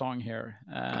extra song here.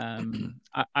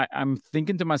 I'm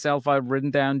thinking to myself, I've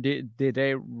written down, did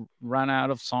they run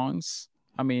out of songs?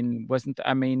 I mean,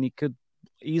 it could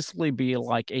easily be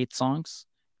like 8 songs,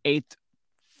 8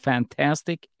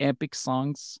 fantastic, epic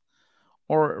songs,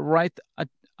 or write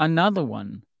another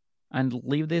one and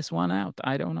leave this one out.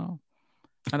 I don't know.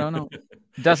 I don't know.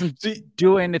 It doesn't See,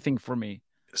 do anything for me.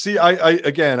 see, I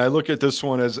again, I look at this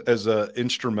one as a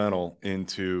instrumental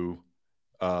into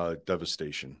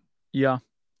Devastation. Yeah.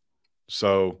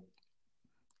 So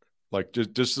like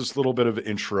just this little bit of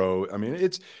intro. I mean,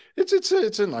 it's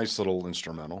a nice little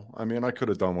instrumental. I mean, I could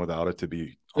have done without it, to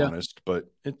be Yeah. honest, but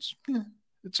it's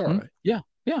all right. Yeah.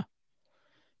 Yeah.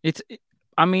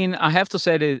 I mean, I have to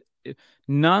say that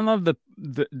none of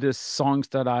the songs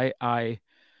that I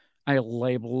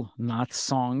label not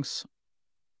songs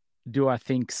do I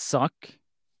think suck,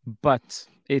 but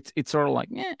it's sort of like,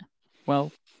 yeah,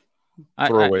 well, I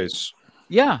Throwaways.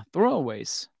 yeah,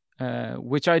 throwaways,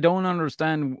 which I don't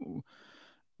understand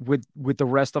with the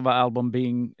rest of the album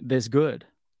being this good.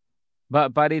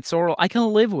 But it's sort of, I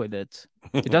can live with it.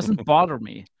 It doesn't bother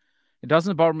me. It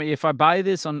doesn't bother me if I buy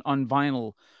this on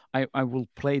vinyl. I will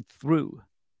play it through,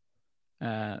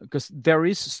 because there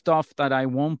is stuff that I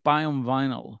won't buy on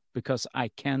vinyl because I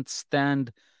can't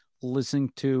stand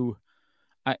listening to.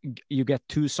 You get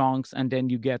 2 songs and then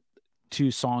you get 2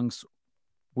 songs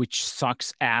which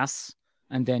sucks ass,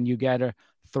 and then you get a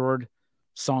third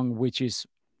song which is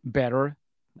better.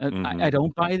 I Mhm.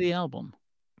 don't buy the album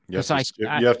You have because to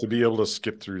skip. You have to be able to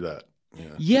skip through that.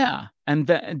 Yeah. yeah, and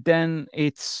then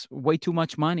it's way too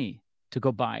much money to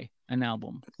go buy an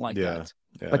album like Yeah. that.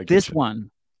 Yeah. I But get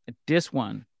you. this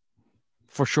one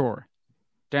for sure.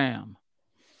 Damn.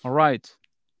 All right.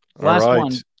 All Last right.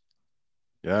 one,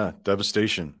 Yeah.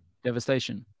 Devastation.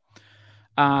 Devastation.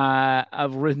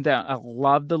 I've written down, I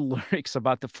love the lyrics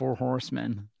about the Four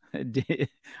Horsemen.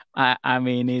 I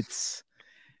mean, it's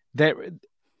there.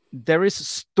 There is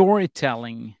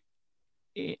storytelling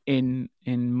in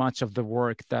much of the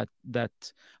work that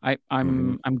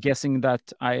Hmm. I'm guessing that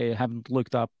I haven't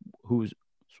looked up who's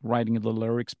writing the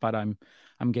lyrics, but I'm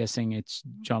guessing it's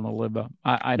John Oliver.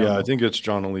 I don't Yeah. I know. think it's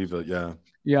John Oliva. Yeah.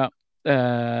 Yeah.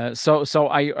 So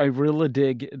I really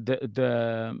dig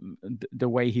the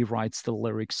way he writes the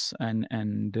lyrics,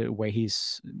 and the way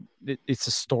it's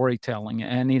a storytelling,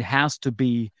 and it has to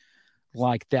be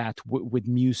like that with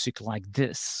music like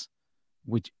this,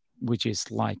 which which is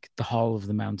like the Hall of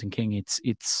the Mountain King.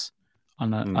 It's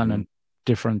on a Hmm.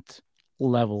 different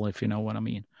level, if you know what I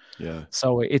mean. Yeah.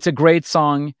 So it's a great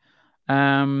song.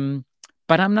 um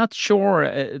but I'm not sure.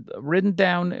 Written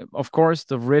down, of course,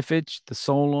 the riffage, the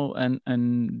solo, and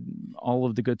all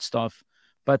of the good stuff.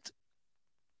 But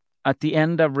at the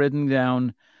end, I've written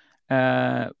down,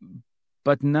 uh,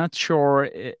 but not sure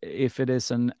if it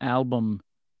is an album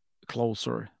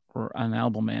closer or an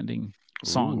album ending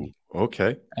song. Ooh.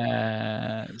 Okay.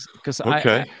 Because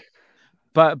Okay.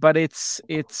 but it's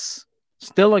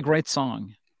still a great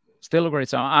song. Still a great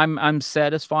song. I'm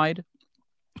satisfied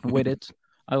with it.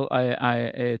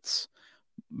 I it's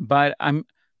but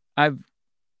I've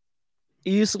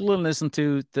easily listened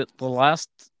to the last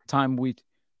time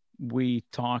we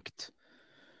talked,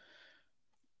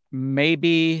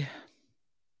 maybe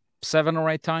 7 or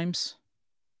 8 times.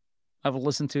 I've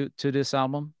listened to this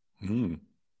album Hmm.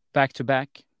 back to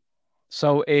back.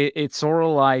 So it's sort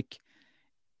of like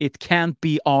it can't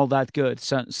be all that good.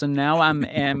 So now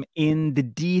am in the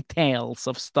details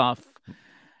of stuff,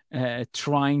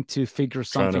 trying to figure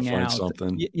Trying to something find out.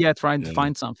 something. Yeah, trying to Yeah.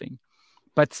 find something,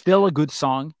 but still a good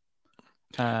song.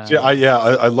 See,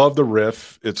 Uh, I love the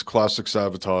riff. It's classic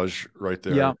Savatage right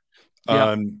yeah,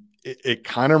 there. yeah, It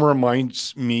kind of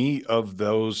reminds me of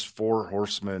those four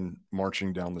horsemen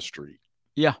marching down the street.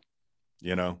 yeah,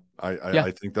 You know, yeah.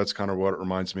 I think that's kind of what it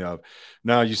reminds me of.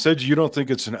 Now, you said you don't think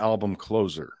it's an album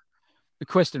closer. A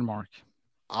question mark.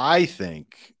 I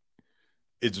think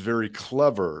it's very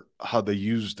clever how they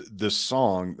used this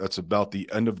song that's about the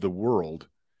end of the world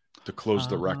to close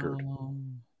the record.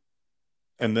 Um,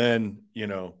 And then,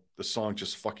 the song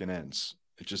just fucking ends.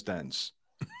 It just ends.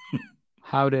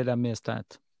 how did I miss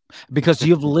that? Because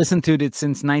you've listened to it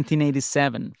since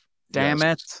 1987. Damn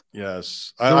Yes. it!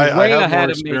 Yes. You're I way have more ahead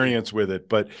of me. experience with it,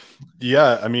 but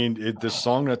yeah, I mean, this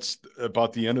song that's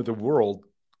about the end of the world,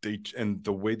 and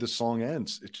the way the song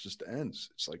ends, it just ends.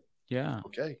 It's like, Yeah.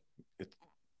 okay, it,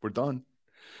 we're done.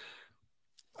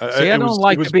 See, I don't It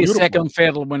like to was be beautiful. second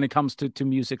fiddle when it comes to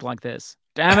music like this.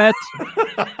 Damn it!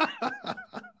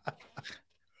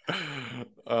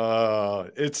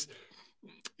 It's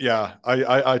yeah.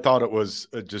 I thought it was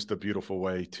just a beautiful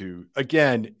way to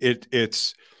again.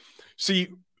 It's see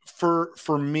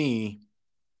for me,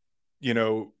 you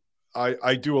know,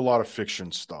 I do a lot of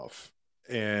fiction stuff,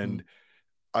 Mm. and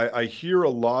I hear a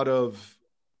lot of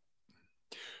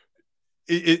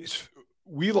it's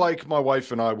we like my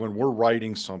wife and I when we're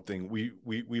writing something, we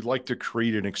like to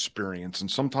create an experience, and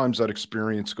sometimes that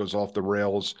experience goes off the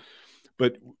rails,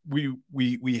 but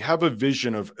we have a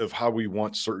vision of how we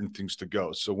want certain things to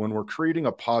go. So when we're creating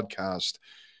a podcast,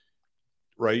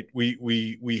 right,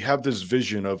 we have this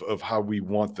vision of how we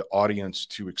want the audience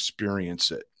to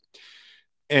experience it.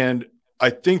 And I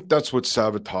think that's what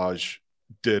Savatage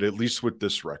did, at least with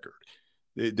this record.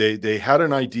 They had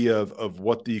an idea of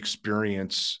what the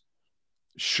experience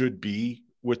should be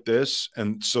with this.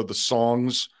 And so the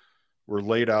songs were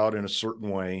laid out in a certain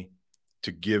way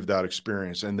to give that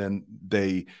experience. And then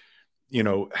they,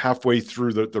 halfway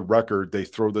through the record, they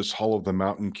throw this Hall of the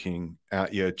Mountain King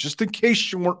at you, just in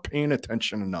case you weren't paying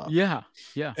attention enough. Yeah,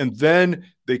 yeah, And then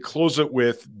they close it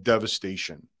with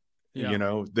devastation.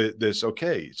 yeah. This,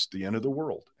 okay, it's the end of the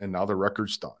world. And now the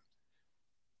record's done.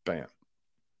 Bam. Of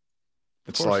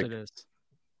It's course like, it is.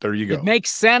 there you It go. makes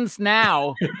sense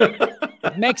now.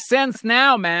 It makes sense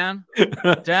now, man.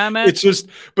 Damn it. It's just,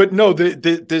 but no,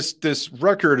 this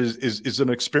record is an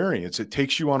experience. It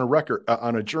takes you on a record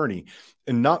on a journey,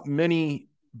 and not many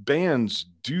bands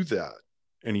do that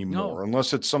No, anymore,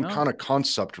 unless it's some no. kind of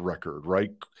concept record,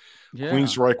 right? Yeah,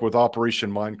 Queensryche with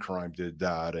Operation Mindcrime did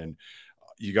that, and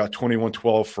you got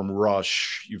 2112 from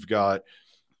Rush. You've got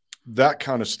that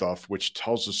kind of stuff, which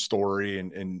tells a story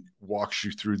and walks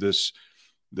you through this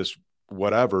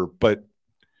whatever, but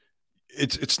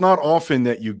it's not often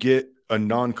that you get a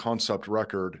non-concept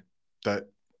record that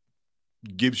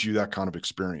gives you that kind of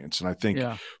experience. And I think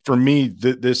yeah, for me,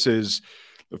 this is,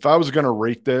 if I was going to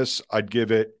rate this, I'd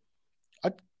give it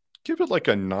like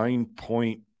a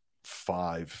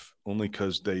 9.5, only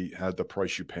because they had the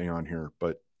price you pay on here.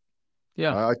 But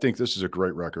yeah. I think this is a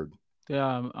great record.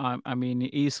 Yeah, I mean,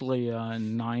 easily 9,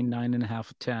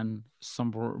 9.5, 10,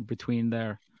 somewhere between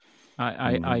there.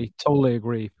 I Mhm. totally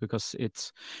agree because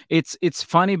it's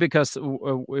funny because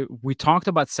we talked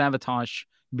about Savatage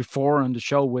before on the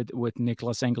show with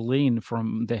Nicholas Engelin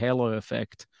from the Halo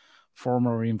Effect,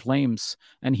 former In Flames,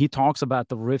 and he talks about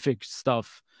the horrific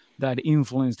stuff that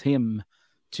influenced him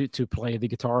to play the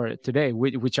guitar today,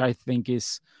 which I think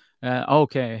is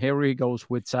okay. Here he goes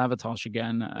with Savatage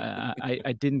again.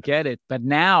 I didn't get it, but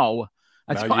now.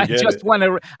 Now you I get just it. want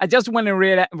to. I just want to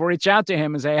reach out to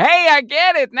him and say, "Hey, I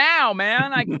get it now,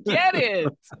 man. I get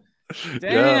it. Yeah,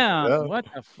 Damn, yeah, what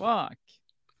the fuck?"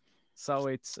 So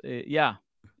it's yeah,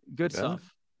 good yeah.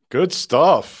 stuff. Good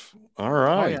stuff. All Oh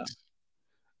right. yeah,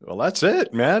 Well, that's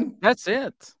it, man. that's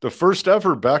it. The first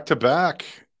ever back to back.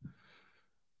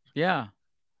 Yeah,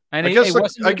 and I it guess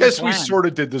wasn't I even guess we planned. sort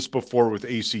of did this before with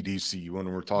ACDC when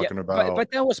we're Yeah, talking but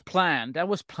about that was planned. That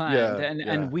was planned, yeah, and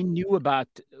yeah, we knew about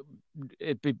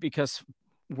it because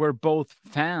we're both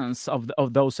fans of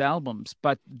those albums.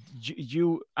 But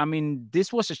I mean,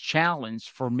 this was a challenge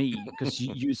for me because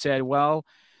you said, well,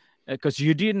 because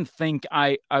you didn't think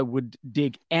I would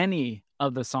dig any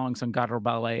of the songs on Gutter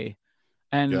Ballet,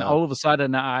 and yeah. all of a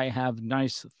sudden I have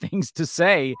nice things to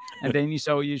say, and then you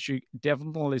should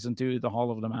definitely listen to the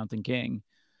Hall of the Mountain King,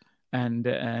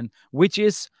 and which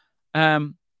is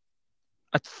um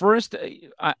at first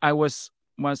I was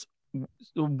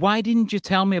why didn't you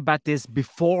tell me about this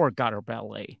before Gutter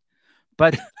Ballet?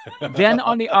 But then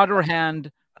on the other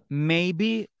hand,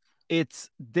 maybe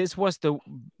this was the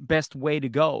best way to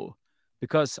go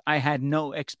because I had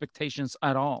no expectations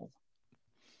at all.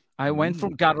 I went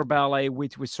from Mm. Gutter Ballet,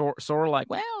 which was sort of like,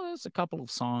 well, there's a couple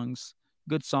of songs,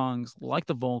 good songs, like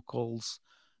the vocals,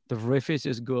 the riff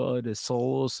is good, the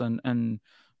solos, and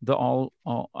the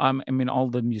I mean, all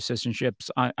the musicianships.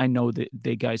 I know that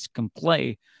they guys can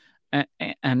play,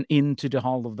 and into the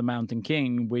Hall of the Mountain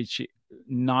King, which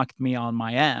knocked me on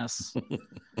my ass.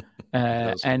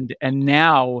 Yes. And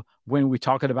now when we're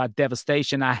talking about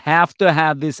devastation, I have to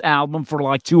have this album for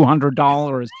like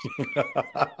 $200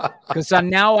 because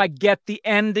now I get the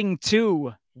ending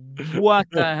too. What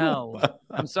the hell?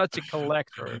 I'm such a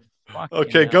collector. Fucking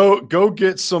Okay, hell. go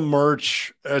get some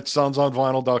merch at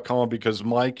soundsonvinyl.com because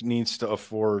Mike needs to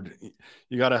afford,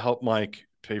 you got to help Mike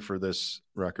pay for this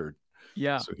record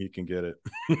Yeah. so he can get it.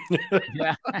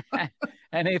 Yeah.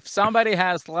 And if somebody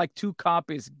has like 2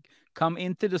 copies, come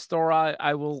into the store.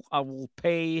 I will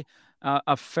pay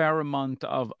a fair amount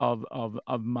of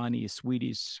money,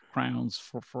 Swedish crowns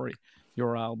for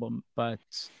your album. But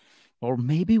Or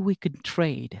maybe we could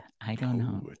trade. I don't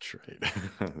know. Ooh, a trade.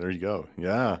 There you go.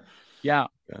 Yeah. Yeah.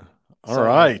 Yeah. All So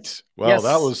right. Well,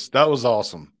 that yes, was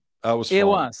awesome. That was it fun.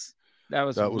 was. That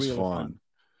was That was really fun.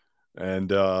 fun.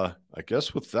 And I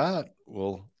guess with that,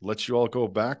 we'll let you all go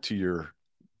back to your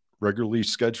regularly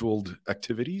scheduled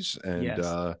activities. And Yes. In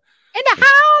the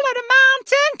Hall of the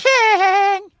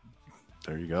Mountain King.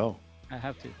 there you go. I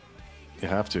have to. You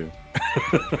have to.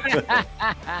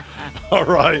 All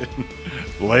right.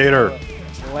 Later.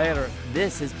 Later.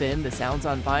 This has been the Sounds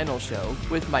on Vinyl show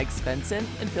with Mike Svensson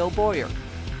and Phil Boyer,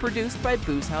 produced by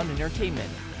Boozehound Entertainment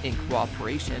in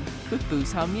cooperation with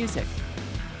Boozehound Music.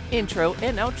 Intro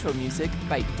and outro music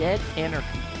by Dead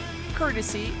Anarchy,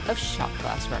 courtesy of Shot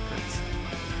Glass Records.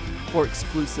 For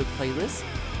exclusive playlists,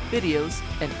 videos,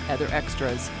 and other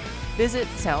extras, visit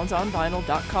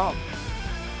soundsonvinyl.com.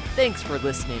 Thanks for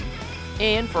listening,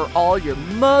 and for all your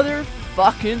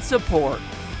motherfucking support.